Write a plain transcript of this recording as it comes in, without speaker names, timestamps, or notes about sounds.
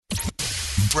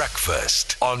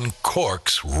Breakfast on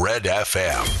Cork's Red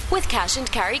FM. With Cash and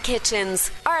Carry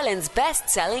Kitchens, Ireland's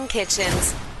best-selling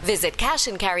kitchens. Visit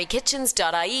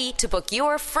cashandcarrykitchens.ie to book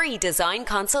your free design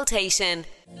consultation.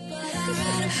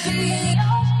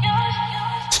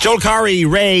 Joel Corey,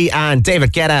 Ray and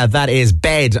David Guetta. That is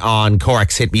Bed on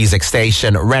Cork's hit music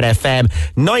station, Red FM.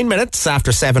 9 minutes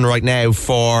after 7 right now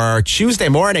for Tuesday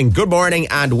morning. Good morning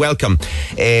and welcome.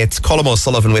 It's Colm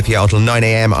O'Sullivan with you until 9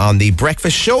 a.m. on the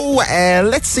Breakfast Show.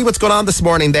 Let's see what's going on this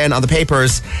morning then on the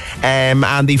papers.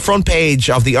 And the front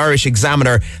page of the Irish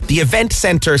Examiner, the event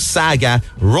centre saga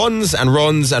runs and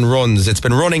runs and runs. It's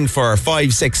been running for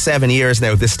 5, 6, 7 years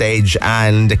now at this stage,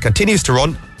 and it continues to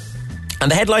run. And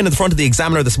the headline at the front of the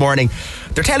Examiner this morning,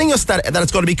 they're telling us that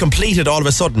it's going to be completed all of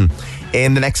a sudden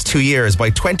in the next 2 years by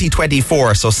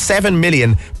 2024. So 7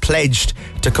 million pledged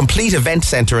to complete event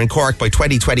centre in Cork by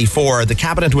 2024. The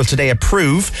Cabinet will today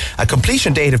approve a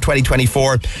completion date of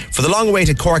 2024 for the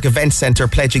long-awaited Cork Event Centre,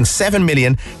 pledging 7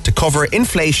 million to cover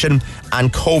inflation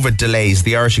and COVID delays.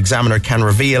 The Irish Examiner can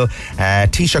reveal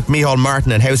Taoiseach Micheál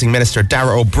Martin and Housing Minister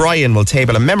Darragh O'Brien will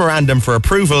table a memorandum for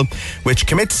approval which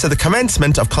commits to the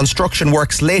commencement of construction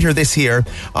works later this year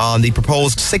on the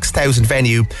proposed 6,000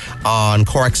 venue on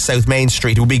Cork's South Main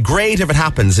Street. It would be great if it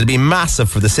happens. It'd be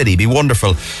massive for the city. It'd be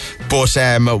wonderful. But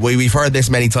we've heard this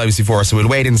many times before, so we'll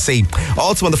wait and see.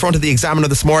 Also on the front of the Examiner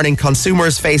this morning,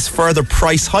 consumers face further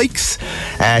price hikes.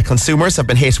 Consumers have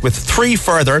been hit with 3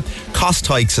 further cost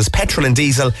hikes as petrol and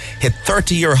diesel hit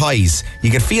 30-year highs. You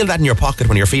can feel that in your pocket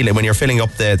when you're filling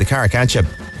up the car, can't you?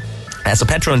 So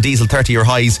petrol and diesel 30-year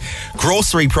highs.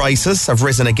 Grocery prices have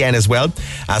risen again as well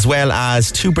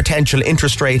as 2 potential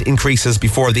interest rate increases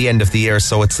before the end of the year.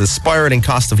 So it's the spiralling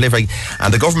cost of living,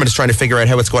 and the government is trying to figure out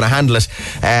how it's going to handle it.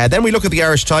 Then we look at the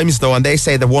Irish Times though, and they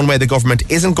say that one way the government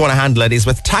isn't going to handle it is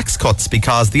with tax cuts,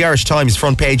 because the Irish Times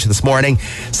front page this morning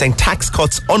saying tax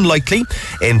cuts unlikely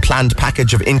in planned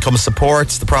package of income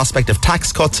supports. The prospect of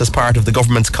tax cuts as part of the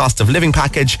government's cost of living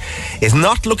package is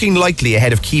not looking likely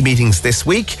ahead of key meetings this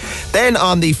week. Then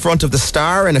on the front of the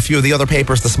Star and a few of the other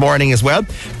papers this morning as well,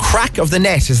 crack of the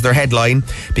net is their headline,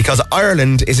 because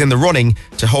Ireland is in the running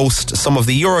to host some of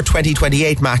the Euro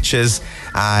 2028 matches,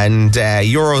 and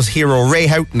Euros hero Ray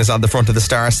Houghton is on the front of the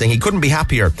Star saying he couldn't be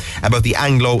happier about the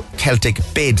Anglo-Celtic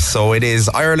bid. So it is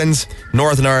Ireland,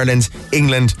 Northern Ireland,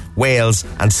 England, Wales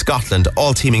and Scotland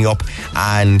all teaming up,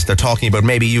 and they're talking about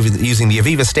maybe using the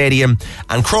Aviva Stadium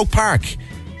and Croke Park.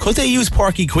 Could they use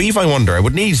Páirc Uí Chaoimh, I wonder? It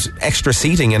would need extra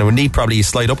seating and it would need probably a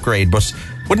slight upgrade, but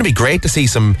wouldn't it be great to see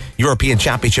some European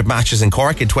Championship matches in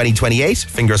Cork in 2028?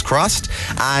 Fingers crossed.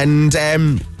 And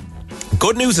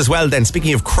good news as well then,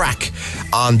 speaking of crack,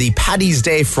 on the Paddy's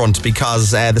Day front, because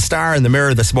the Star and the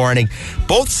Mirror this morning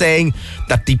both saying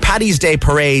that the Paddy's Day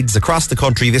parades across the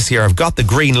country this year have got the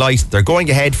green light. They're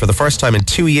going ahead for the first time in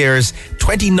 2 years.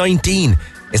 2019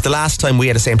 is the last time we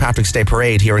had a St. Patrick's Day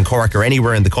parade here in Cork or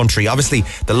anywhere in the country. Obviously,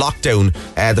 the lockdown,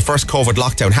 the first COVID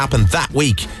lockdown happened that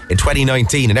week in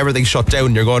 2019 and everything shut down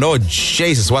and you're going, oh,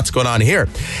 Jesus, what's going on here?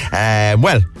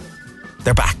 Well,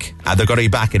 they're back. They're going to be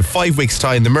back in 5 weeks'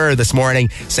 time. The Mirror this morning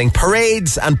saying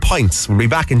parades and pints will be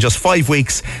back in just 5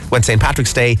 weeks when St.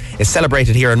 Patrick's Day is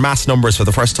celebrated here in mass numbers for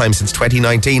the first time since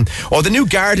 2019. Oh, the new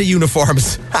Garda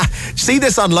uniforms. See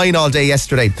this online all day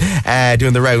yesterday,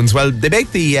 doing the rounds. Well, they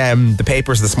make the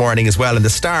papers this morning as well, in the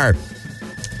Star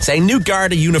saying new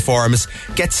Garda uniforms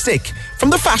get stick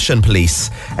from the fashion police.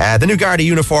 The new Garda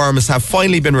uniforms have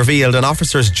finally been revealed, and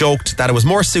officers joked that it was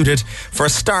more suited for a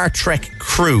Star Trek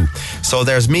crew. So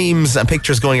there's memes and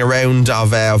pictures going around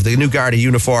of the new Garda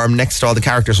uniform next to all the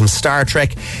characters from Star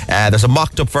Trek. There's a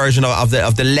mocked up version of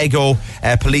the Lego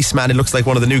policeman. It looks like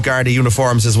one of the new Garda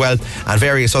uniforms as well, and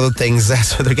various other things.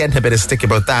 So they're getting a bit of stick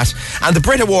about that. And the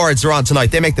Brit Awards are on tonight.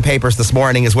 They make the papers this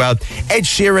morning as well. Ed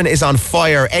Sheeran is on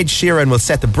fire. Ed Sheeran will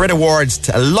set the Brit Awards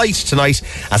to alight tonight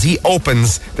as he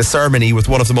opens the ceremony with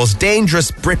one of the most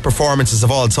dangerous Brit performances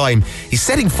of all time. He's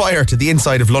setting fire to the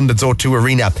inside of London's O2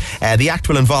 Arena. The act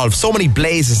will involve so many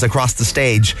blazes across the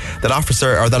stage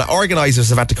that organisers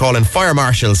have had to call in fire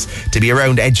marshals to be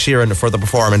around Ed Sheeran for the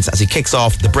performance as he kicks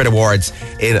off the Brit Awards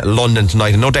in London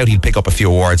tonight, and no doubt he'll pick up a few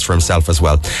awards for himself as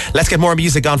well. Let's get more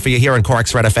music on for you here on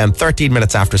Cork's Red FM. 13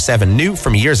 minutes after 7, new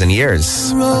from Years and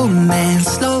Years. Romance,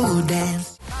 slow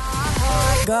dance.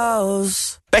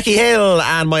 Goes. Becky Hill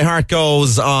and My Heart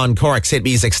Goes on Cork's hit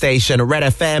music station, Red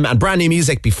FM, and brand new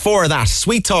music before that,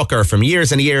 Sweet Talker from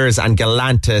Years and Years and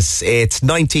Galantis. It's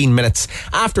 19 minutes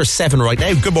after 7 right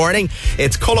now. Good morning.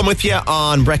 It's Colm with you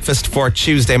on breakfast for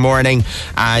Tuesday morning,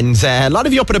 and a lot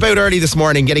of you up and about early this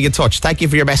morning getting in touch. Thank you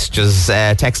for your messages.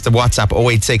 Text and WhatsApp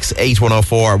 086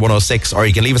 8104 106, or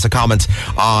you can leave us a comment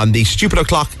on the Stupid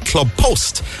O'Clock Club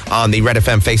post on the Red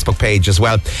FM Facebook page as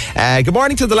well. Good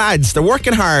morning to the lads. They're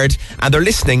working hard and they're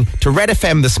listening to Red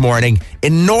FM this morning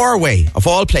in Norway, of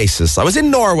all places. I was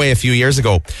in Norway a few years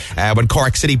ago when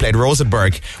Cork City played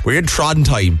Rosenborg. We're in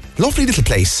Trondheim. Lovely little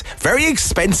place. Very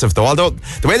expensive though, although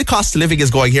the way the cost of living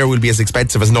is going here will be as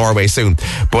expensive as Norway soon.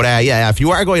 But if you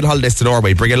are going on holidays to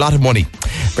Norway, bring a lot of money.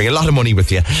 Bring a lot of money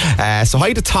with you. So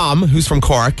hi to Tom, who's from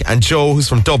Cork, and Joe, who's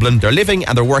from Dublin. They're living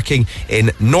and they're working in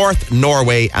North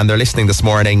Norway, and they're listening this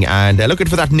morning and looking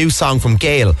for that new song from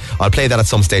Gail. I'll play that at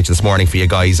some stage this morning for you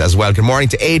guys as well. Good morning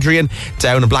to Adrian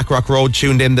down in Blackrock Road,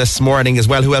 tuned in this morning as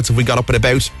well. Who else have we got up and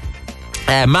about?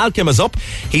 Malcolm is up.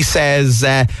 He says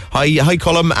hi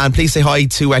Colm, and please say hi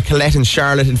to Colette and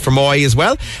Charlotte in Fermoy as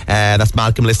well. That's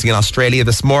Malcolm listening in Australia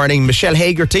this morning. Michelle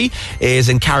Hagerty is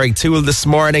in Carrigtwohill this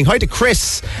morning. Hi to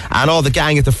Chris and all the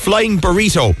gang at the Flying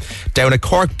Burrito down at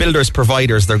Cork Builders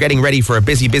Providers. They're getting ready for a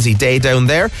busy day down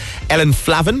there. Ellen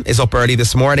Flavin is up early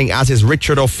this morning, as is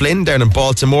Richard O'Flynn down in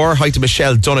Baltimore. Hi to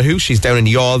Michelle Donoghue, she's down in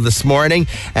Youghal this morning.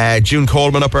 June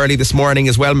Coleman up early this morning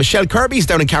as well. Michelle Kirby's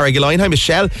down in Carrigaline. Hi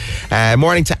Michelle.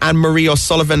 Morning to Anne-Marie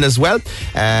O'Sullivan as well.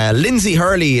 Lindsay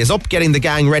Hurley is up getting the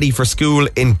gang ready for school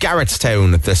in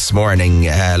Garrettstown this morning.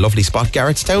 Lovely spot,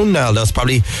 Garrettstown. It's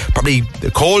probably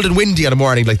cold and windy on a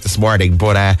morning like this morning,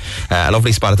 but a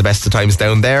lovely spot at the best of times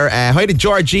down there. Hi to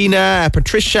Georgina,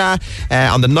 Patricia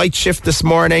on the night shift this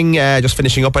morning, just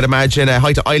finishing up I'd imagine.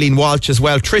 Hi to Eileen Walsh as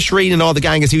well. Trish Reen and all the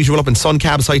gang as usual up in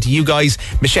Suncabs. Hi to you guys.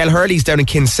 Michelle Hurley's down in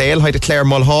Kinsale. Hi to Claire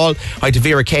Mulhall. Hi to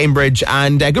Vera Cambridge,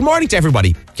 and good morning to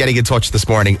everybody getting in touch this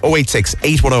morning. 086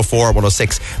 8104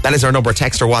 106. That is our number.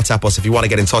 Text or WhatsApp us if you want to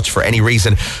get in touch for any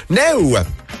reason. Now,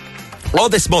 all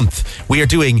this month we are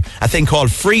doing a thing called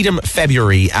Freedom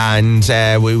February, and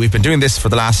we've been doing this for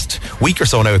the last week or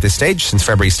so now at this stage, since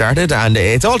February started, and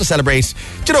it's all to celebrate,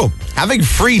 having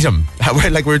freedom.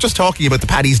 Like we were just talking about the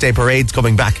Paddy's Day parades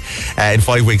coming back in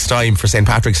 5 weeks time for St.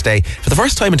 Patrick's Day for the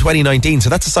first time in 2019, so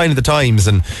that's a sign of the times,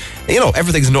 and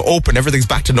everything's open, everything's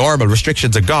back to normal,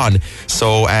 restrictions are gone.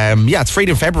 So it's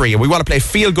Freedom February, and we want to play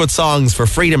feel good songs for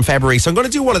Freedom February, so I'm going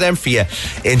to do one of them for you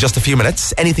in just a few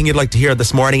minutes. Anything you'd like to hear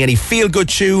this morning, any feel good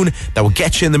tune that will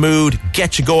get you in the mood,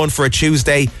 get you going for a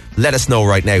Tuesday, let us know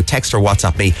right now. Text or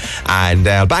WhatsApp me, and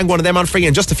I'll bang one of them on for you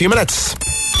in just a few minutes.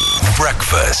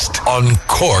 Breakfast on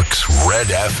Cork's Red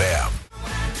FM.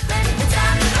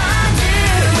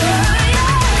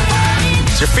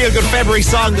 Your Feel Good February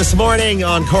song this morning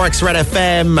on Cork's Red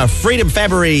FM, Freedom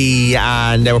February,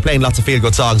 and we're playing lots of feel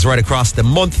good songs right across the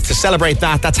month to celebrate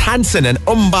that. That's Hanson and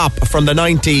Umbop from the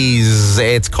 90s.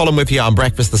 It's Colm with you on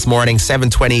breakfast this morning,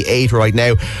 7:28 right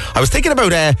now. I was thinking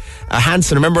about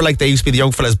Hanson. Remember, like, they used to be the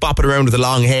young fellas bopping around with the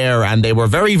long hair, and they were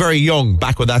very, very young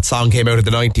back when that song came out in the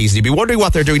 90s. You'd be wondering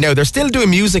what they're doing now. They're still doing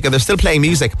music and they're still playing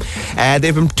music.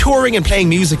 They've been touring and playing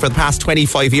music for the past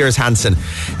 25 years, Hanson.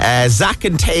 Zach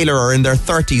and Taylor are in their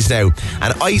 30s now,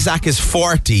 and Isaac is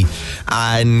 40,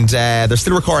 and they're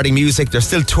still recording music, they're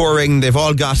still touring, they've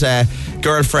all got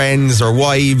girlfriends or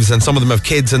wives, and some of them have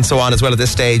kids and so on as well at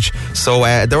this stage, so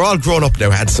they're all grown up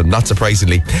now, Hanson, not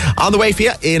surprisingly. On the way for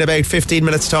you in about 15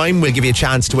 minutes time, we'll give you a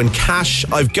chance to win cash.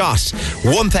 I've got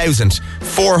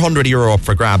 €1,400 up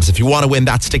for grabs. If you want to win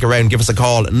that, stick around, give us a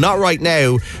call, not right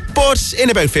now, but in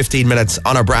about 15 minutes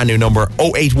on our brand new number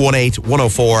 0818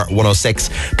 104 106.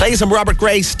 Play some Robert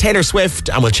Grace, Taylor Swift,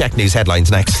 and we'll check news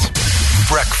headlines next.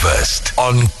 Breakfast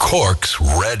on Cork's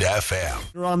Red FM.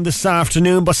 We're on this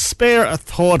afternoon, but spare a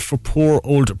thought for poor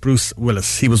old Bruce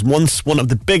Willis. He was once one of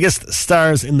the biggest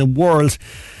stars in the world.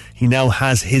 He now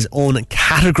has his own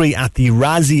category at the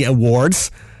Razzie Awards.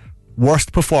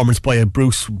 Worst performance by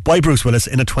Bruce Willis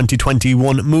in a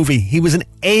 2021 movie. He was in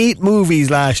 8 movies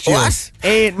last year. What?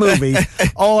 8 movies.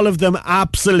 All of them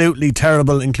absolutely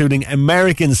terrible, including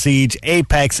American Siege,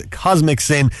 Apex, Cosmic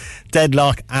Sin,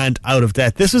 Deadlock, and Out of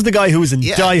Death. This was the guy who was in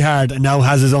Die Hard and now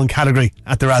has his own category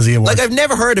at the Razzie Awards. Like, I've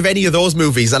never heard of any of those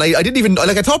movies, and I didn't even,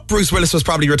 like, I thought Bruce Willis was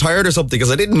probably retired or something,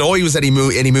 because I didn't know he was any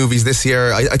movies this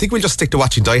year. I think we'll just stick to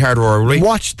watching Die Hard, or will we?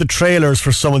 Watch the trailers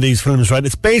for some of these films, right?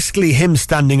 It's basically him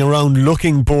standing around around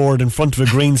looking bored in front of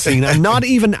a green scene and not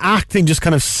even acting, just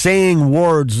kind of saying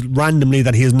words randomly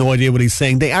that he has no idea what he's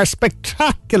saying. They are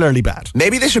spectacularly bad.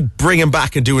 Maybe they should bring him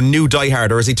back and do a new Die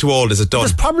Hard, or is he too old? Is it done?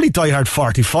 There's probably Die Hard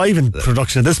 45 in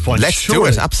production at this point. Let's do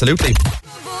it, absolutely.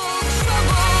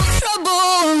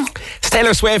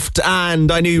 Taylor Swift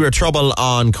and I Knew You Were Trouble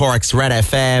on Cork's Red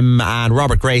FM, and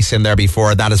Robert Grace in there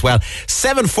before that as well.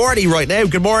 7:40 right now.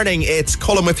 Good morning, it's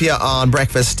Colm with you on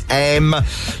breakfast.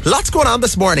 Lots going on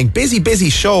this morning. Busy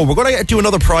show. We're going to do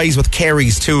another prize with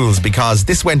Kerry's Tools because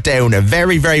this went down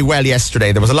very, very well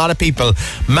yesterday. There was a lot of people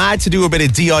mad to do a bit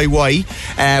of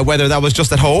DIY, whether that was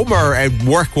just at home or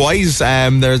work-wise.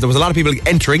 There was a lot of people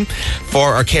entering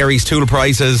for our Kerry's Tool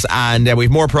prizes, and we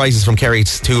have more prizes from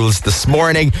Kerry's Tools this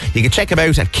morning. You can check them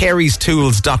out at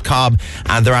kerrystools.com,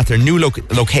 and they're at their new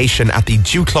location at the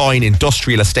Dukeline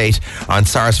Industrial Estate on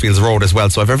Sarsfields Road as well.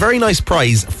 So I have a very nice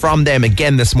prize from them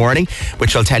again this morning,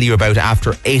 which I'll tell you about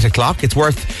after 8 o'clock. It's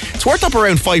worth up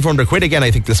around 500 quid again,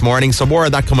 I think, this morning. So more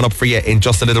of that coming up for you in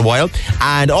just a little while.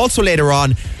 And also later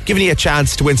on, giving you a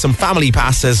chance to win some family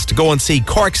passes to go and see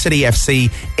Cork City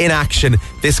FC in action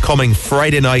this coming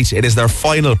Friday night. It is their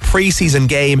final pre-season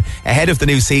game ahead of the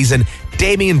new season.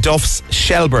 Damien Duff's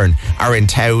Shelbourne are in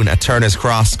town at Turner's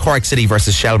Cross. Cork City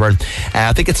versus Shelbourne.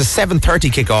 I think it's a 7:30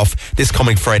 kickoff this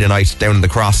coming Friday night down in the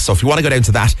Cross. So if you want to go down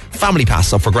to that, family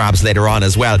pass up for grabs later on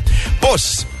as well.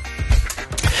 But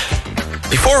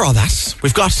before all that,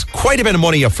 we've got quite a bit of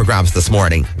money up for grabs this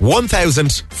morning.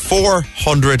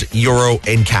 €1,400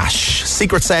 in cash.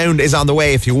 Secret Sound is on the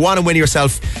way. If you want to win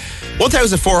yourself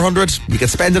 1,400, you can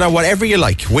spend it on whatever you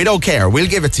like. We don't care. We'll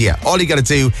give it to you. All you got to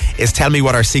do is tell me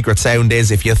what our secret sound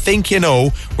is. If you think you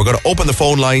know, we're going to open the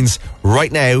phone lines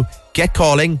right now. Get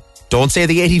calling. Don't say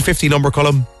the 1850 number,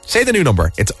 Colm. Say the new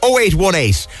number. It's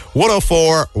 0818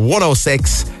 104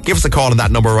 106. Give us a call on that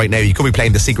number right now. You could be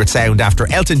playing the secret sound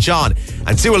after Elton John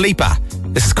and Dua Lipa.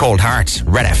 This is Cold Heart,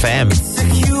 Red FM.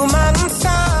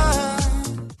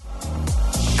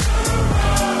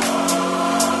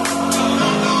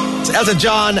 Elton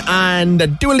John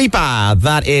and Dua Lipa.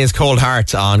 That is Cold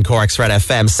Heart on Cork's Red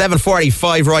FM.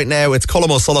 7:45 right now. It's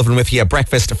Colm O'Sullivan with you at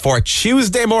breakfast for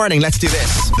Tuesday morning. Let's do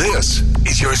this. This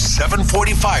is your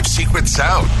 7:45 Secret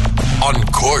Sound on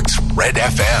Cork's Red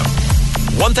FM.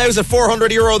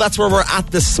 €1,400. That's where we're at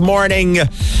this morning.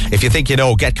 If you think you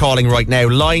know, get calling right now.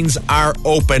 Lines are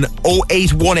open.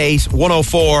 0818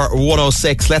 104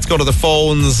 106. Let's go to the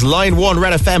phones. Line 1,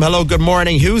 Red FM. Hello, good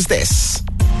morning. Who's this?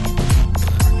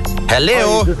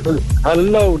 Hello.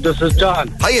 Hello, this is John.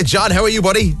 Hiya, John. How are you,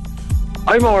 buddy?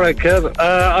 I'm alright, kid.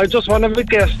 I just want to be a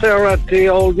guest there at the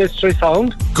old Mystery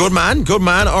Sound. Good man, good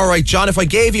man. All right, John, if I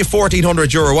gave you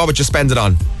 €1,400, what would you spend it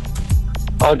on?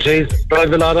 Oh, jeez. I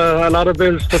have a lot of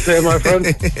bills to pay, my friend.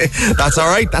 That's all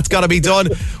right. That's got to be done.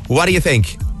 What do you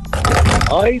think?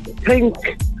 I think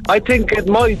it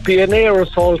might be an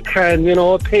aerosol can,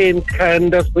 a paint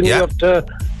can that when you have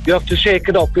to shake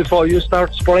it up before you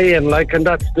start spraying, and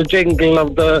that's the jingle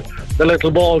of the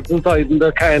little balls inside in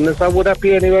the can. Would that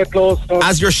be anywhere close?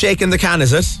 As you're shaking the can,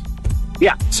 is it?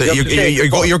 Yeah. So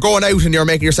you're going out and you're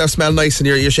making yourself smell nice and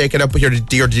you're shaking up with your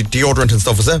deodorant and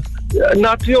stuff, is it?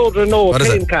 Not deodorant, no,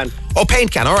 paint can. Oh, paint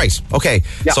can, all right. Okay.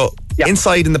 Yeah. So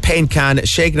inside in the paint can,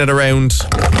 shaking it around.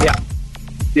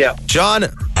 Yeah. John,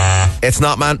 it's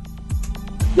not, man.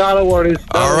 Not a worries.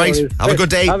 All right. Have a good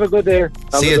day. Have a good day.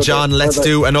 See you, John. Let's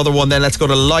do another one then. Let's go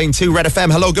to line 2, Red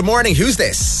FM. Hello, good morning. Who's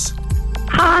this?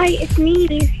 Hi, it's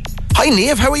Neve. Hi,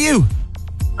 Neve. How are you?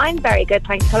 I'm very good,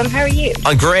 thanks, Colm. How are you?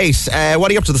 I'm great. What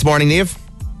are you up to this morning, Neve?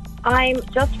 I'm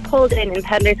just pulled in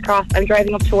Peddler's Cross. I'm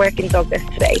driving up to work in Douglas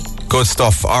today. Good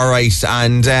stuff. All right.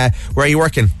 And where are you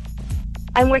working?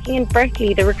 I'm working in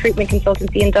Berkeley, the recruitment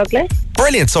consultancy in Douglas.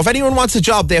 Brilliant. So if anyone wants a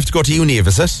job, they have to go to you, Neve,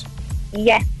 is it?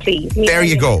 Yes, please. There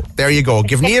you go.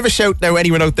 Give Neve a shout now.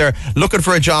 Anyone out there looking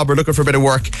for a job or looking for a bit of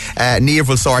work, Neve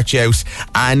will sort you out.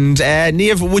 And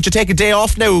Neve, would you take a day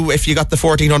off now if you got the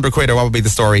 1,400 quid, or what would be the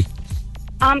story?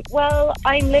 Well,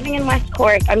 I'm living in West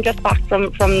Cork. I'm just back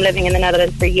from living in the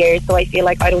Netherlands for years, so I feel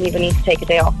like I don't even need to take a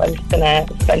day off. I'm just going to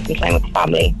spend some time with the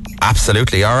family.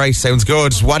 Absolutely. All right. Sounds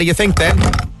good. What do you think then?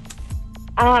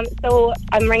 So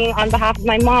I'm ringing on behalf of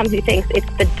my mom, who thinks it's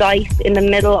the dice in the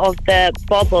middle of the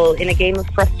bubble in a game of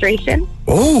frustration.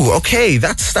 Oh, okay.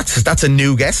 That's a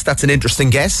new guess. That's an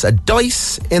interesting guess. A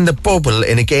dice in the bubble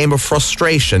in a game of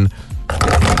frustration.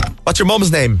 What's your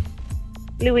mum's name?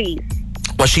 Louise.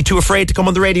 Was she too afraid to come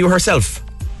on the radio herself?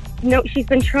 No, she's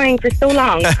been trying for so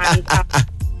long.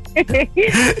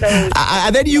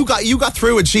 And then you got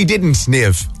through and she didn't,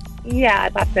 Niamh. Yeah,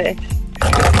 that's it.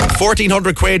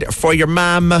 1,400 quid for your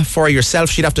mum, for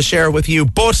yourself. She'd have to share with you,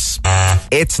 but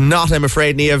It's not, I'm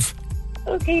afraid, Niamh.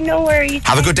 Okay, no worries.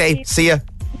 Have a good day. See ya.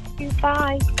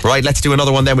 Bye. Right, let's do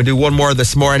another one then. We'll do one more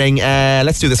this morning.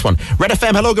 Let's do this one. Red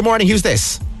FM, hello, good morning. Who's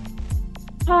this?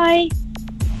 Hi,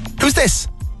 Who's this?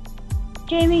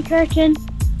 Jamie Curtin.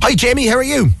 Hi, Jamie, how are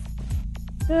you?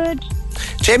 Good.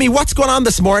 Jamie, what's going on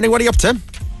this morning? What are you up to?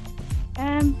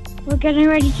 We're getting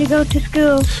ready to go to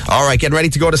school. All right, getting ready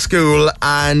to go to school.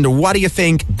 And what do you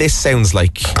think this sounds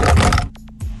like?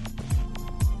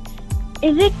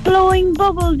 Is it blowing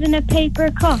bubbles in a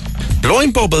paper cup?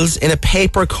 Blowing bubbles in a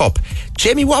paper cup.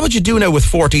 Jamie, what would you do now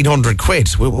with 1,400 quid?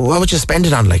 What would you spend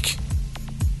it on, like?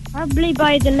 Probably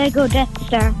buy the Lego Death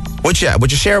Star. Would you?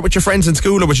 Would you share it with your friends in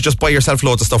school, or would you just buy yourself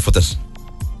loads of stuff with it?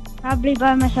 Probably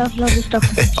buy myself loads of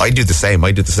stuff. I do the same.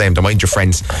 Don't mind your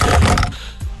friends.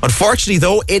 Unfortunately,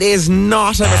 though, it is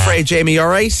not, I'm afraid, Jamie, all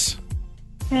right?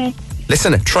 Okay.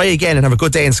 Listen, try again and have a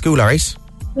good day in school, all right?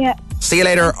 Yeah. See you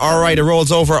later. All right, it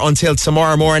rolls over until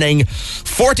tomorrow morning.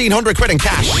 1,400 quid in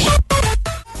cash.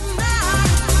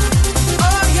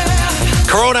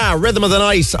 Corona, Rhythm of the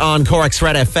Night on Cork's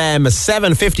Red FM,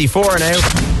 7:54 now.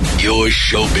 Your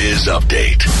showbiz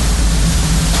update.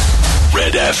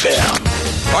 Red FM.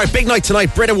 All right, big night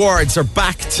tonight. Brit Awards are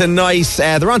back tonight.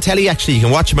 They're on telly, actually. You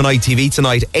can watch them on ITV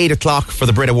tonight, 8 o'clock for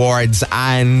the Brit Awards.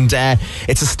 And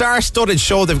it's a star-studded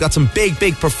show. They've got some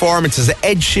big performances.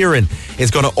 Ed Sheeran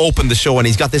is going to open the show, and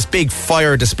he's got this big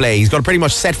fire display. He's going to pretty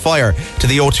much set fire to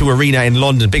the O2 Arena in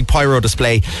London. Big pyro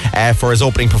display for his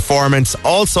opening performance.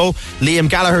 Also, Liam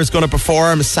Gallagher is going to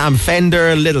perform. Sam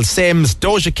Fender, Little Sims,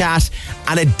 Doja Cat,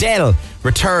 and Adele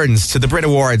returns to the Brit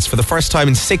Awards for the first time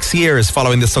in 6 years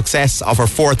following the success of her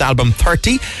fourth album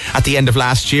 30 at the end of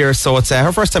last year. So it's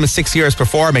her first time in 6 years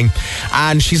performing,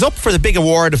 and she's up for the big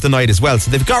award of the night as well.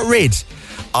 So they've got rid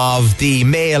of the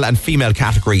male and female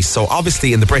categories. So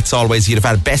obviously in the Brits always you'd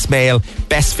have had best male,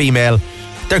 best female.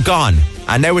 They're gone,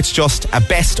 and now it's just a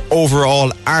best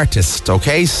overall artist.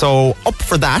 Okay, so up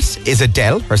for that is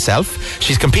Adele herself.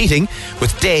 She's competing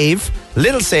with Dave,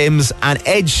 Little Sims and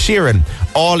Ed Sheeran,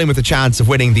 all in with a chance of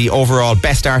winning the overall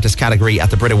Best Artist category at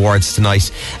the Brit Awards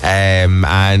tonight.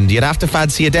 And you'd have to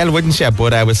fancy Adele, wouldn't you?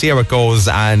 But we'll see how it goes.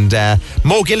 And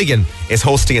Mo Gilligan is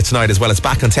hosting it tonight as well. It's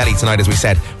back on telly tonight, as we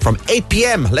said, from 8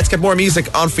 p.m. Let's get more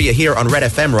music on for you here on Red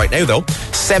FM right now, though.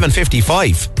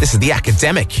 7:55. This is The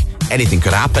Academic. Anything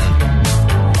could happen.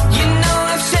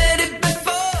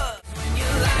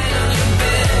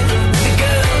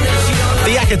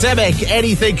 The Academic,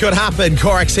 anything could happen.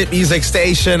 Cork's hit music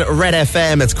station, Red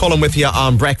FM. It's Colm with you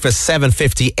on breakfast,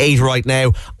 7:58 right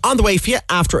now. On the way for you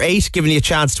after 8, giving you a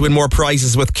chance to win more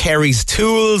prizes with Kerry's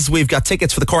Tools. We've got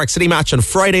tickets for the Cork City match on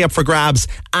Friday up for grabs,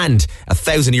 and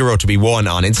 €1,000 to be won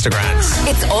on Instagrams.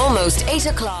 It's almost 8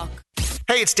 o'clock.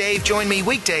 Hey, it's Dave. Join me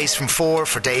weekdays from 4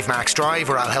 for Dave Max Drive,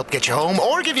 where I'll help get you home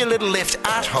or give you a little lift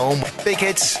at home. Big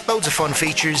hits, loads of fun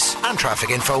features and traffic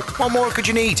info. What more could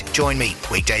you need? Join me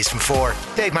weekdays from 4.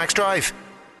 Dave Max Drive.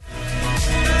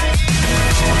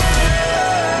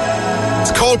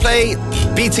 It's Coldplay,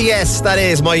 BTS, that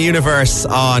is My Universe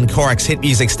on Cork's hit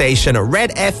music station,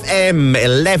 Red FM,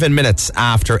 11 minutes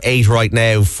after 8 right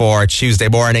now for Tuesday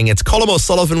morning. It's Colm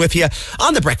O'Sullivan with you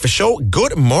on The Breakfast Show.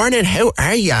 Good morning, how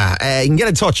are you? You can get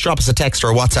in touch, drop us a text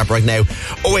or a WhatsApp right now,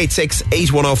 086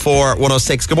 8104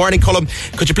 106. Good morning, Colm.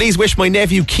 Could you please wish my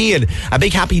nephew Cian a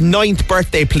big happy 9th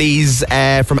birthday, please,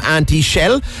 from Auntie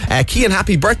Shell. Cian,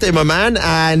 happy birthday, my man.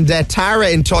 And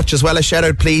Tara in touch as well. A shout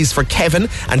out, please, for Kevin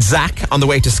and Zach on the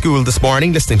way to school this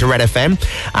morning, listening to Red FM.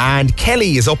 And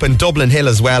Kelly is up in Dublin Hill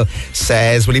as well,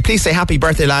 says, will you please say happy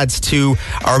birthday, lads, to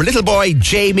our little boy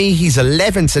Jamie. He's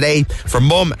 11 today, for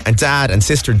mum and dad and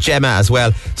sister Gemma as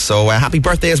well. So happy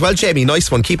birthday as well, Jamie. Nice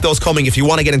one. Keep those coming. If you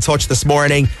want to get in touch this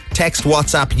morning, text,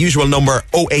 WhatsApp, usual number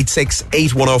 086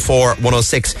 8104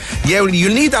 106. Yeah,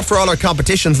 you'll need that for all our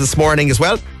competitions this morning as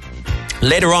well.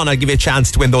 Later on, I'll give you a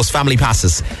chance to win those family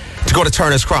passes to go to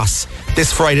Turner's Cross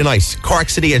this Friday night. Cork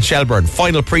City and Shelbourne.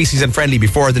 Final pre-season friendly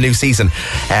before the new season.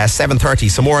 7:30.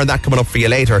 So more on that coming up for you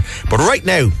later. But right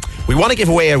now, we want to give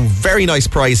away a very nice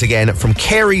prize again from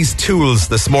Kerry's Tools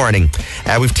this morning.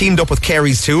 We've teamed up with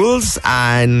Kerry's Tools,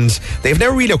 and they've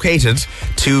now relocated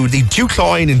to the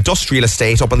Dukeline Industrial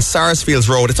Estate up on Sarsfields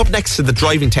Road. It's up next to the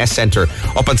driving test centre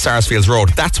up on Sarsfields Road.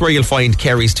 That's where you'll find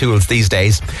Kerry's Tools these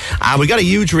days. And we got a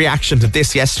huge reaction to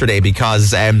this yesterday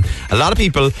because a lot of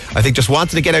people, I think, just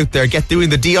wanted to get out there, get doing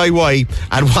the DIY,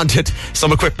 and wanted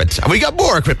some equipment. And we got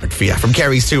more equipment for you from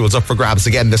Kerry's Tools up for grabs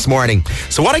again this morning.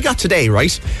 So what I got today,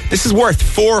 right, this is worth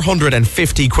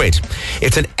 450 quid.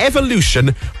 It's an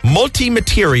Evolution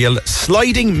multi-material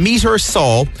sliding meter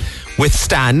saw with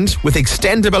stand, with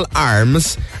extendable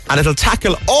arms, and it'll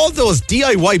tackle all those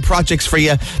DIY projects for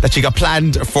you that you got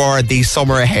planned for the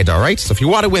summer ahead, alright? So if you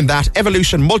want to win that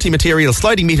Evolution multi-material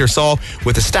sliding meter saw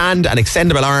with a stand and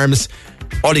extendable arms,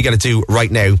 all you got to do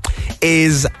right now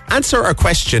is answer our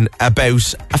question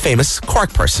about a famous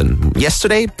Cork person.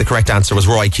 Yesterday, the correct answer was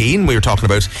Roy Keane. We were talking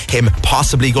about him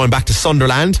possibly going back to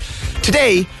Sunderland.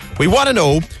 Today, we want to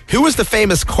know who is the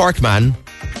famous Cork man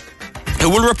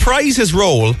who will reprise his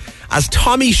role as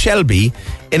Tommy Shelby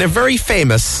in a very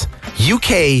famous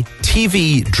UK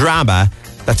TV drama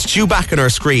that's due back on our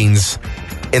screens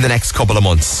in the next couple of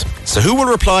months. So who will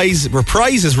reprise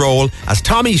his role as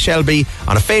Tommy Shelby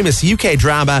on a famous UK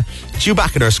drama due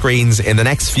back on our screens in the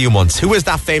next few months? Who is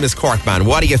that famous Cork man?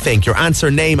 What do you think? Your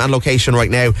answer, name and location right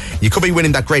now. You could be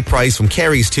winning that great prize from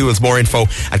Kerry's Tools. More info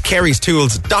at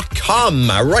kerrystools.com.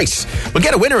 Right, we'll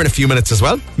get a winner in a few minutes as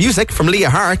well. Music from Leah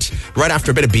Hart right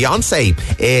after a bit of Beyonce.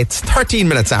 It's 13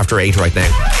 minutes after 8 right now.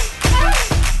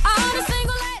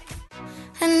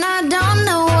 And I don't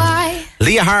know why.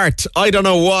 Leah Hart, I don't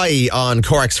know why, on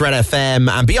Cork's Red FM,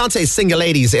 and Beyonce's Single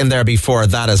Ladies in there before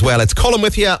that as well. It's Colm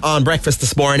with you on breakfast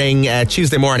this morning,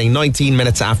 Tuesday morning, 19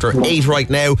 minutes after 8 right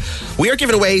now. We are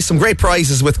giving away some great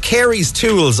prizes with Kerry's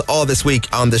Tools all this week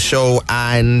on the show,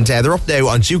 and they're up now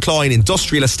on Ducloyne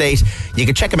Industrial Estate. You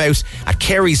can check them out at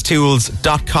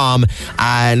kerrystools.com.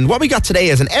 And what we got today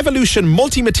is an Evolution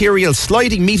multi-material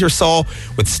sliding meter saw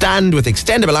with stand with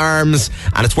extendable arms,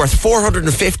 and it's worth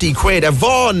 450 quid.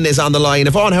 Yvonne is on the line.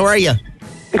 Yvonne, how are you?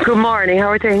 Good morning, how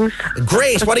are things?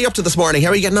 Great. What are you up to this morning? How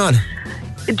are you getting on?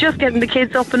 Just getting the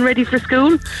kids up and ready for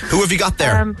school. Who have you got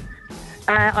there?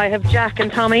 I have Jack and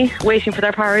Tommy waiting for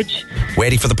their porridge.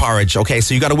 Waiting for the porridge. Okay,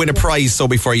 so you got to win a prize so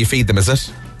before you feed them, is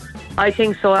it? I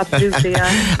think so, absolutely,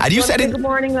 yeah. And you said it. Good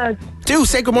morning, lads. Do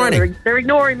say good morning. They're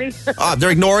ignoring me. Oh,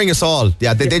 they're ignoring us all.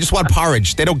 Yeah, they just want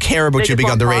porridge. They don't care about you being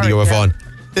on the radio, porridge, Yvonne. Yeah.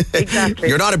 Exactly.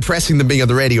 You're not impressing them being on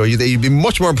the radio. You'd be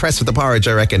much more impressed with the porridge,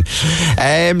 I reckon.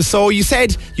 So you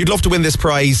said you'd love to win this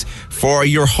prize for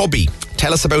your hubby.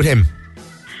 Tell us about him.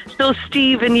 So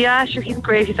Stephen, yeah, sure, he's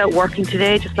great. He's out working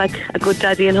today, just like a good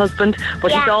daddy and husband.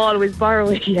 But he's always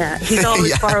borrowing. Yeah, he's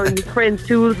always borrowing his friends'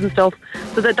 tools and stuff.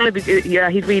 So that'll be,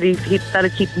 that'll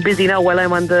keep him busy now while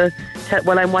I'm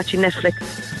while I'm watching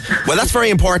Netflix. Well, that's very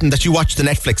important that you watch the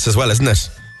Netflix as well, isn't it?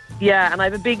 Yeah, and I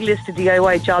have a big list of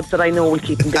DIY jobs that I know will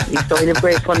keep him busy, so I have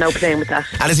great fun now playing with that.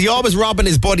 And is he always robbing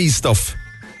his buddies' stuff?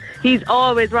 He's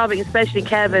always robbing, especially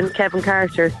Kevin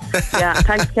Carter. Yeah,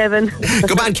 thanks, Kevin.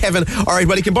 Good man, Kevin. All right,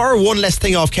 well, you can borrow one less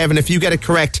thing off Kevin if you get it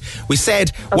correct. We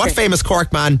said, what famous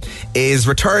Cork man is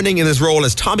returning in his role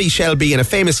as Tommy Shelby in a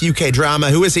famous UK drama?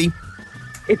 Who is he?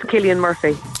 It's Cillian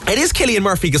Murphy. It is Cillian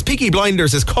Murphy, because Peaky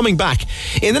Blinders is coming back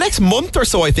in the next month or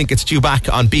so. I think it's due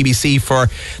back on BBC for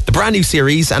the brand new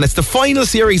series, and it's the final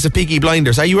series of Peaky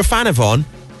Blinders. Are you a fan of Yvonne?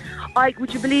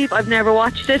 Would you believe I've never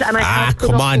watched it, and I have to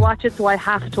watch it, so I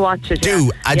have to watch it.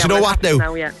 Do. And do you know what now?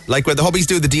 Like when the hubbies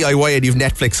do the DIY and you've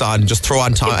Netflix on, just throw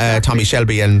on Tommy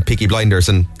Shelby and Peaky Blinders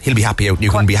and he'll be happy out. You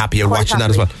can be happy out watching that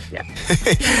as well. Yeah.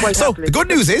 So the good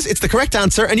news is it's the correct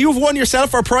answer, and you've won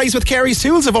yourself our prize with Kerry's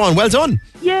Tools, Yvonne. Well done.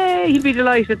 Yay, he'll be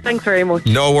delighted. Thanks very much.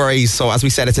 No worries. So as we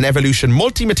said, it's an Evolution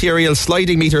multi-material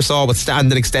sliding meter saw with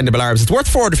stand and extendable arms. It's worth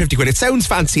 450 quid. It sounds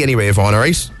fancy anyway, Yvonne,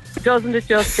 alright? Doesn't it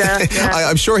just, yeah.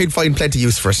 I'm sure he'd find plenty of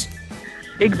use for it.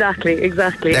 Exactly.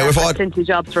 Now, if plenty of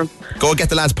jobs from. Go get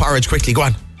the lads' porridge quickly, go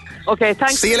on. Okay,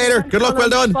 thanks. See you later. Good luck, well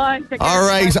done. Bye. All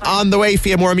right, on the way for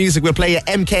you more music. We'll play you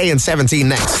MK and 17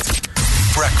 next.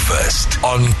 Breakfast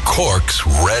on Cork's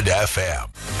Red FM.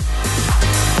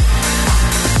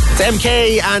 It's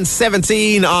MK and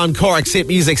 17 on Cork's hit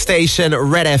music station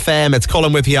Red FM. It's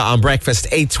Colm with you on breakfast,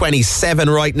 8:27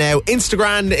 right now.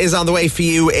 Instagram is on the way for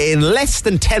you in less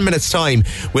than 10 minutes time.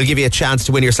 We'll give you a chance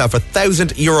to win yourself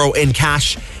 €1,000 in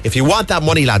cash. If you want that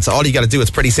money, lads, all you got to do,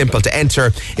 it's pretty simple to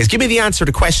enter, is give me the answer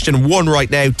to question 1 right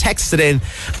now. Text it in,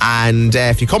 and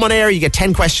if you come on air, you get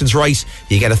 10 questions right,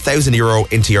 you get €1,000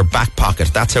 into your back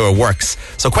pocket. That's how it works.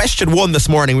 So question 1 this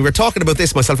morning, we were talking about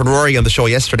this, myself and Rory, on the show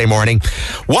yesterday morning.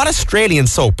 What Australian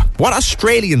soap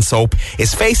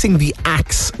is facing the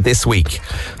axe this week?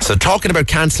 So talking about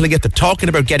cancelling it, they're talking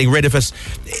about getting rid of it.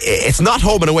 It's not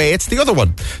Home and Away, it's the other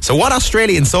one. So what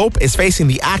Australian soap is facing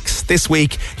the axe this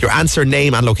week? Your answer,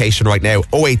 name and location right now,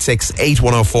 086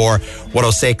 8104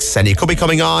 106. And you could be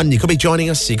coming on, you could be joining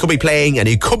us, you could be playing, and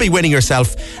you could be winning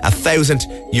yourself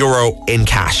 €1,000 in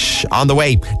cash. On the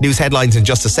way, news headlines in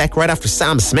just a sec, right after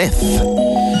Sam Smith.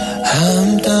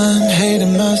 I'm done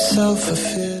hating myself for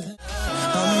feeling.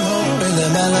 I'm hoping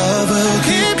that my love will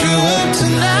keep you up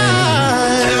tonight.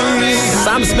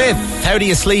 Sam Smith, How Do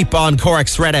You Sleep on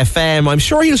Cork's Red FM. I'm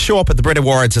sure he'll show up at the Brit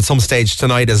Awards at some stage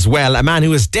tonight as well. A man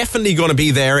who is definitely going to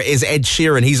be there is Ed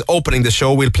Sheeran. He's opening the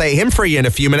show. We'll play him for you in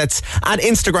a few minutes. And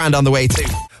Instagram on the way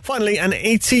too. Finally, an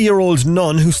 80-year-old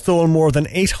nun who stole more than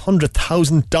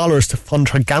 $800,000 to fund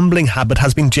her gambling habit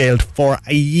has been jailed for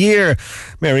a year.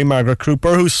 Mary Margaret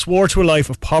Cooper, who swore to a life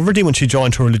of poverty when she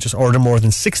joined her religious order more than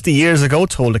 60 years ago,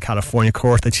 told a California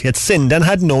court that she had sinned and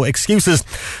had no excuses.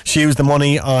 She used the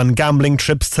money on gambling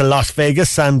trips to Las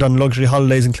Vegas and on luxury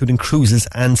holidays, including cruises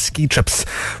and ski trips.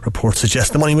 Reports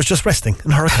suggest the money was just resting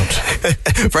in her account.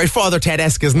 Very Father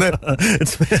Ted-esque, isn't it?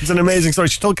 It's an amazing story.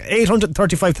 She took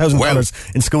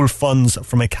 $835,000 in school funds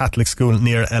from a Catholic school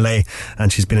near LA,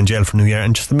 and she's been in jail for New Year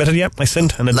and just admitted, I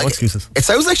sinned and had no excuses. It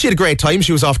sounds like she had a great time.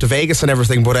 She was off to Vegas and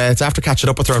everything, but it's after catching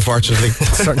up with her, unfortunately. It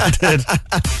certainly did.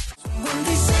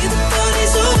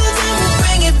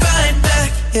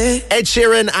 Ed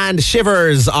Sheeran and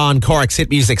Shivers on Cork's hit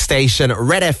music station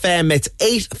Red FM. It's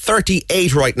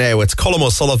 8:38 right now. It's Colm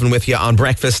O'Sullivan with you on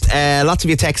breakfast. Lots of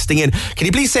you texting in. Can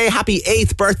you please say happy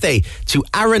 8th birthday to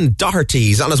Aaron Doherty?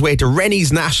 He's on his way to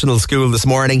Rennie's National School this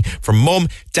morning from Mum,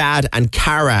 Dad and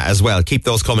Cara as well. Keep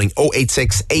those coming.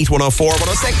 086 8104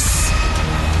 106.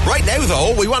 Right now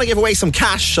though, we want to give away some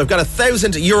cash. I've got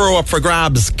 €1,000 up for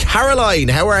grabs. Caroline,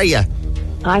 how are you?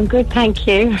 I'm good, thank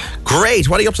you. Great.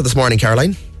 What are you up to this morning,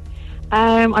 Caroline?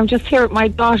 I'm just here with my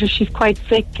daughter. She's quite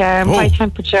sick. High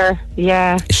temperature.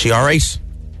 Yeah. Is she all right?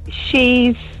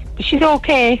 She's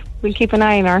okay. We'll keep an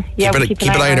eye on her. Yeah, we'll keep an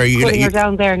eye on her. Putting her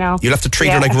down there now. You'll have to treat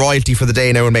her like royalty for the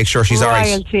day now and make sure she's all right.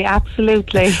 Royalty,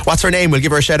 absolutely. What's her name? We'll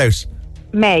give her a shout out.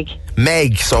 Meg.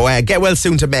 So get well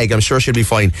soon to Meg. I'm sure she'll be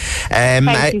fine.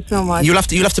 Thank you so much. You'll have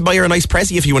to buy her a nice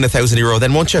present if you win €1,000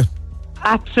 then, won't you?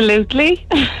 Absolutely.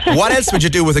 What else would you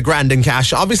do with $1,000 in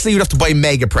cash? Obviously, you'd have to buy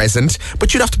Meg a present,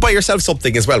 but you'd have to buy yourself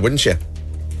something as well, wouldn't you?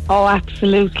 Oh,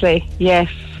 absolutely. Yes.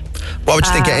 What would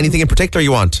you think? Anything in particular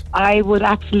you want? I would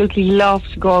absolutely love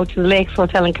to go to the Lakes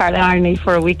Hotel in Carlarney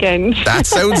for a weekend. That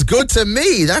sounds good to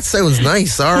me. That sounds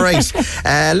nice. All right.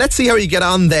 Let's see how you get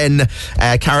on then,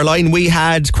 Caroline. We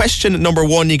had question number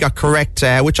 1. You got correct.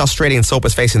 Which Australian soap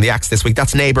is facing the axe this week?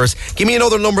 That's Neighbours. Give me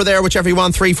another number there, whichever you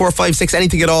want. 3, 4, 5, 6,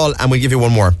 anything at all, and we'll give you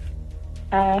one more.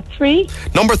 3.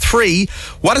 Number 3.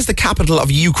 What is the capital of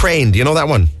Ukraine? Do you know that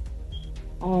one?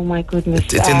 Oh my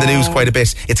goodness. It's in the news quite a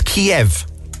bit. It's Kiev.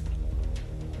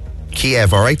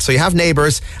 Kiev, all right? So you have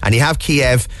Neighbours and you have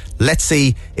Kiev. Let's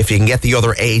see if you can get the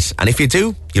other 8. And if you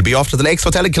do, you'll be off to the Lakes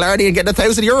Hotel in Killarney and getting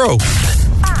 €1,000.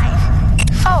 5,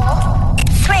 4,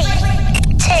 3,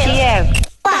 2, Kiev.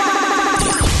 1.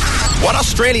 What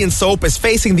Australian soap is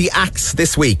facing the axe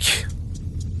this week?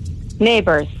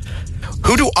 Neighbours.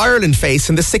 Who do Ireland face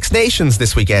in the Six Nations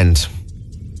this weekend?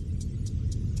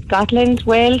 Scotland,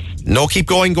 Wales. No, keep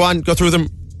going. Go on, go through them.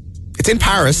 It's in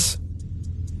Paris.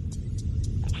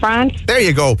 France. There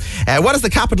you go. What is the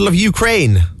capital of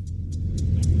Ukraine?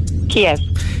 Kiev.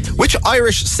 Which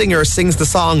Irish singer sings the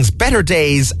songs Better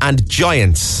Days and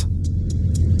Giants?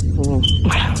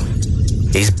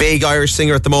 He's a big Irish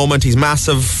singer at the moment. He's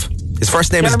massive. His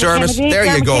first name is Dermot. Kennedy.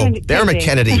 There you go. Kennedy. Dermot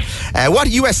Kennedy. What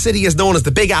US city is known as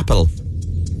the Big Apple?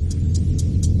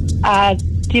 The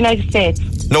United States.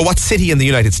 No, what city in the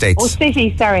United States? Oh,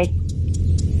 city, sorry.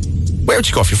 Where would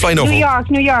you go if you're flying over?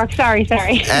 New York, sorry.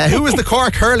 Who is the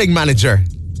Cork hurling manager?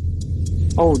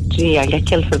 Oh, gee, I get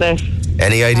killed for this.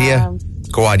 Any idea?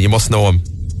 Go on, you must know him.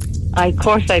 Of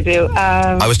course I do.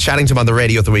 I was chatting to him on the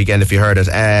radio at the weekend, if you heard it.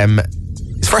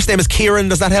 His first name is Kieran,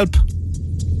 does that help?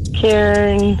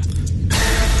 Kieran.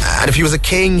 And if he was a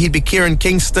king, he'd be Kieran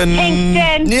Kingston.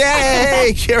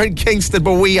 Yay, Kieran Kingston.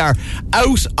 But we are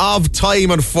out of time,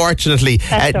 unfortunately.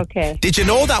 That's okay. Did you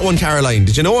know that one, Caroline?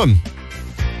 Did you know him?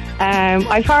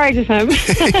 I've heard of him.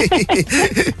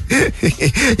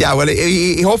 Yeah, well,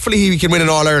 hopefully he can win an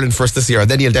All-Ireland for us this year.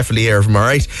 Then you'll definitely hear from him, all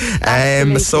right?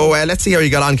 So let's see how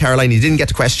you got on, Caroline. You didn't get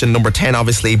to question number 10,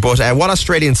 obviously, but what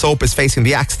Australian soap is facing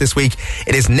the axe this week?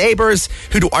 It is Neighbours.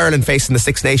 Who do Ireland face in the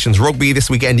Six Nations rugby this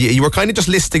weekend? You were kind of just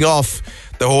listing off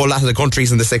the whole lot of the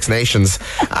countries in the Six Nations,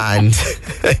 and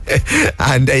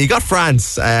you got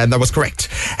France, and that was correct.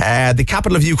 The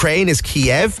capital of Ukraine is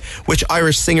Kiev. Which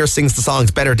Irish singer sings the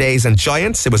songs Better Days and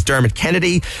Giants? It was Dermot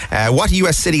Kennedy. What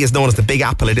US city is known as the Big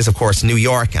Apple? It is, of course, New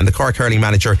York, and the Cork hurling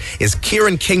manager is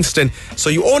Kieran Kingston.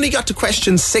 So you only got to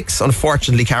question 6,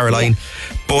 unfortunately, Caroline.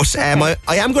 But I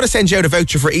am going to send you out a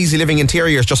voucher for Easy Living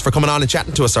Interiors just for coming on and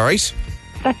chatting to us, all right?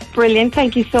 That's brilliant.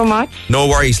 Thank you so much. No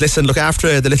worries. Listen, look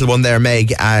after the little one there,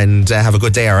 Meg, and have a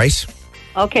good day, all right?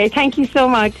 Okay, thank you so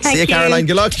much. Thank See you, Caroline.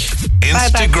 Good luck.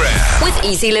 Instagram. With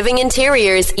Easy Living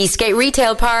Interiors, Eastgate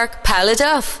Retail Park,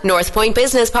 Paladuff, North Point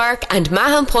Business Park, and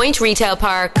Mahon Point Retail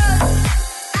Park.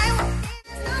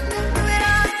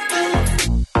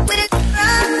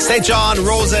 St. John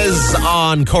Roses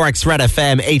on Cork's Red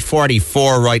FM,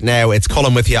 8:44 right now. It's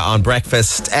Colm with you on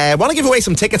breakfast. I want to give away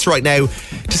some tickets right now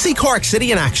to see Cork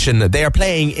City in action. They are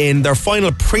playing in their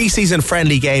final pre-season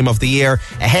friendly game of the year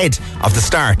ahead of the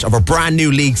start of a brand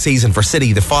new league season for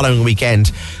City the following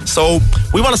weekend. So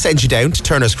we want to send you down to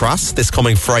Turner's Cross this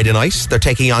coming Friday night. They're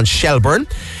taking on Shelbourne,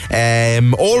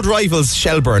 old rivals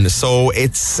Shelbourne. So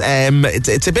it's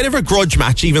a bit of a grudge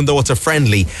match, even though it's a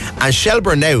friendly. And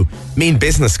Shelbourne now mean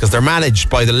business because they're managed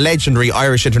by the legendary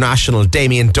Irish international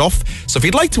Damien Duff. So if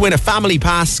you'd like to win a family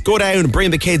pass, go down, bring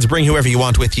the kids, bring whoever you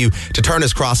want with you to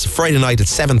Turner's Cross Friday night at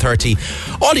 7:30.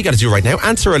 All you got to do right now,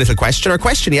 answer a little question. Our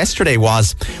question yesterday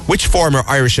was, which former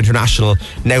Irish international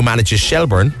now manages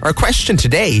Shelbourne? Our question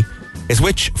today is,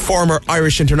 which former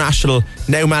Irish international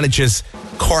now manages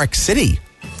Cork City?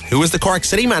 Who is the Cork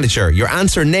City manager? Your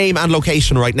answer, name and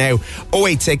location right now.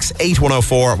 086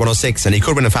 8104 106. And you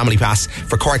could win a family pass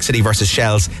for Cork City versus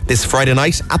Shells this Friday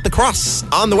night at the Cross.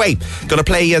 On the way, going to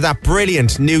play you that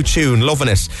brilliant new tune, loving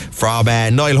it, from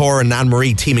Niall Horan and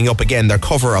Anne-Marie teaming up again. Their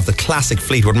cover of the classic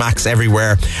Fleetwood Mac's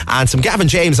Everywhere. And some Gavin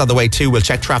James on the way too. We'll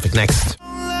check traffic next.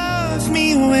 Love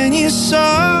me when you're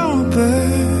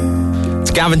sober.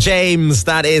 Gavin James,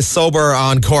 that is Sober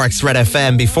on Cork's Red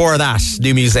FM. Before that,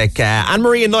 new music,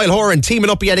 Anne-Marie and Niall Horan teaming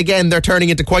up yet again. They're turning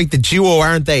into quite the duo,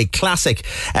 aren't they? Classic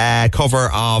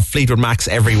cover of Fleetwood Mac's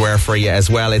Everywhere for you as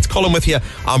well. It's Colm with you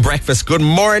on breakfast. Good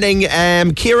morning.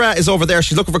 Ciara is over there.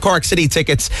 She's looking for Cork City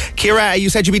tickets. Ciara, you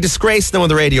said you'd be disgraced now on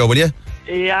the radio, will you?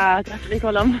 Yeah, definitely,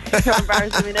 Colm. You're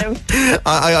embarrassing me now.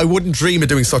 I wouldn't dream of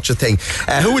doing such a thing.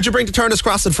 Who would you bring to Turner's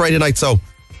Cross on Friday night, so?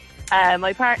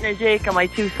 My partner Jake and my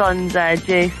two sons,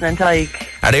 Jason and Tyke.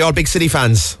 Are they all big City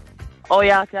fans? Oh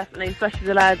yeah, definitely, especially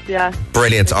the lads, yeah.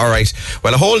 Brilliant, alright.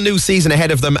 Well, a whole new season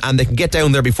ahead of them and they can get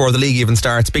down there before the league even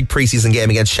starts. Big pre-season game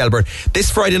against Shelbourne this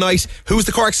Friday night. Who's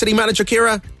the Cork City manager,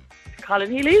 Ciara?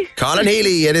 Colin Healy. Colin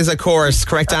Healy, it is, of course.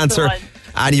 Correct answer.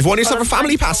 And you've won yourself a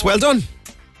family pass. Well done.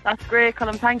 That's great,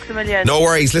 Colin. Thanks a million. No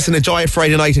worries. Listen, enjoy it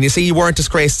Friday night. And you see, you weren't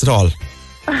disgraced at all.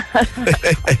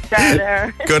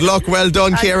 Good luck, well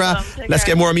done, Ciara. Let's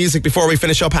get more music before we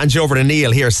finish up. Hand you over to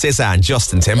Neil. Here's SZA and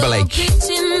Justin Timberlake.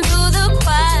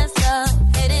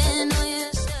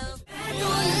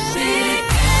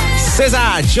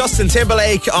 SZA, Justin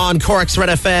Timberlake on Cork's Red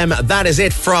FM. That is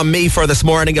it from me for this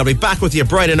morning. I'll be back with you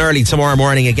bright and early tomorrow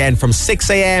morning again from 6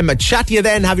 a.m. Chat to you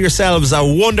then. Have yourselves a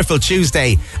wonderful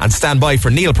Tuesday and stand by for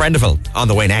Neil Prendeville on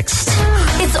the way next.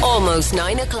 It's almost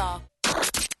 9 o'clock.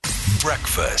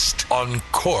 Breakfast on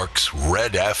Cork's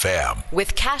Red FM.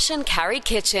 With Cash and Carry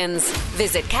Kitchens.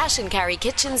 Visit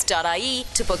cashandcarrykitchens.ie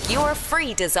to book your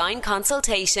free design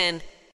consultation.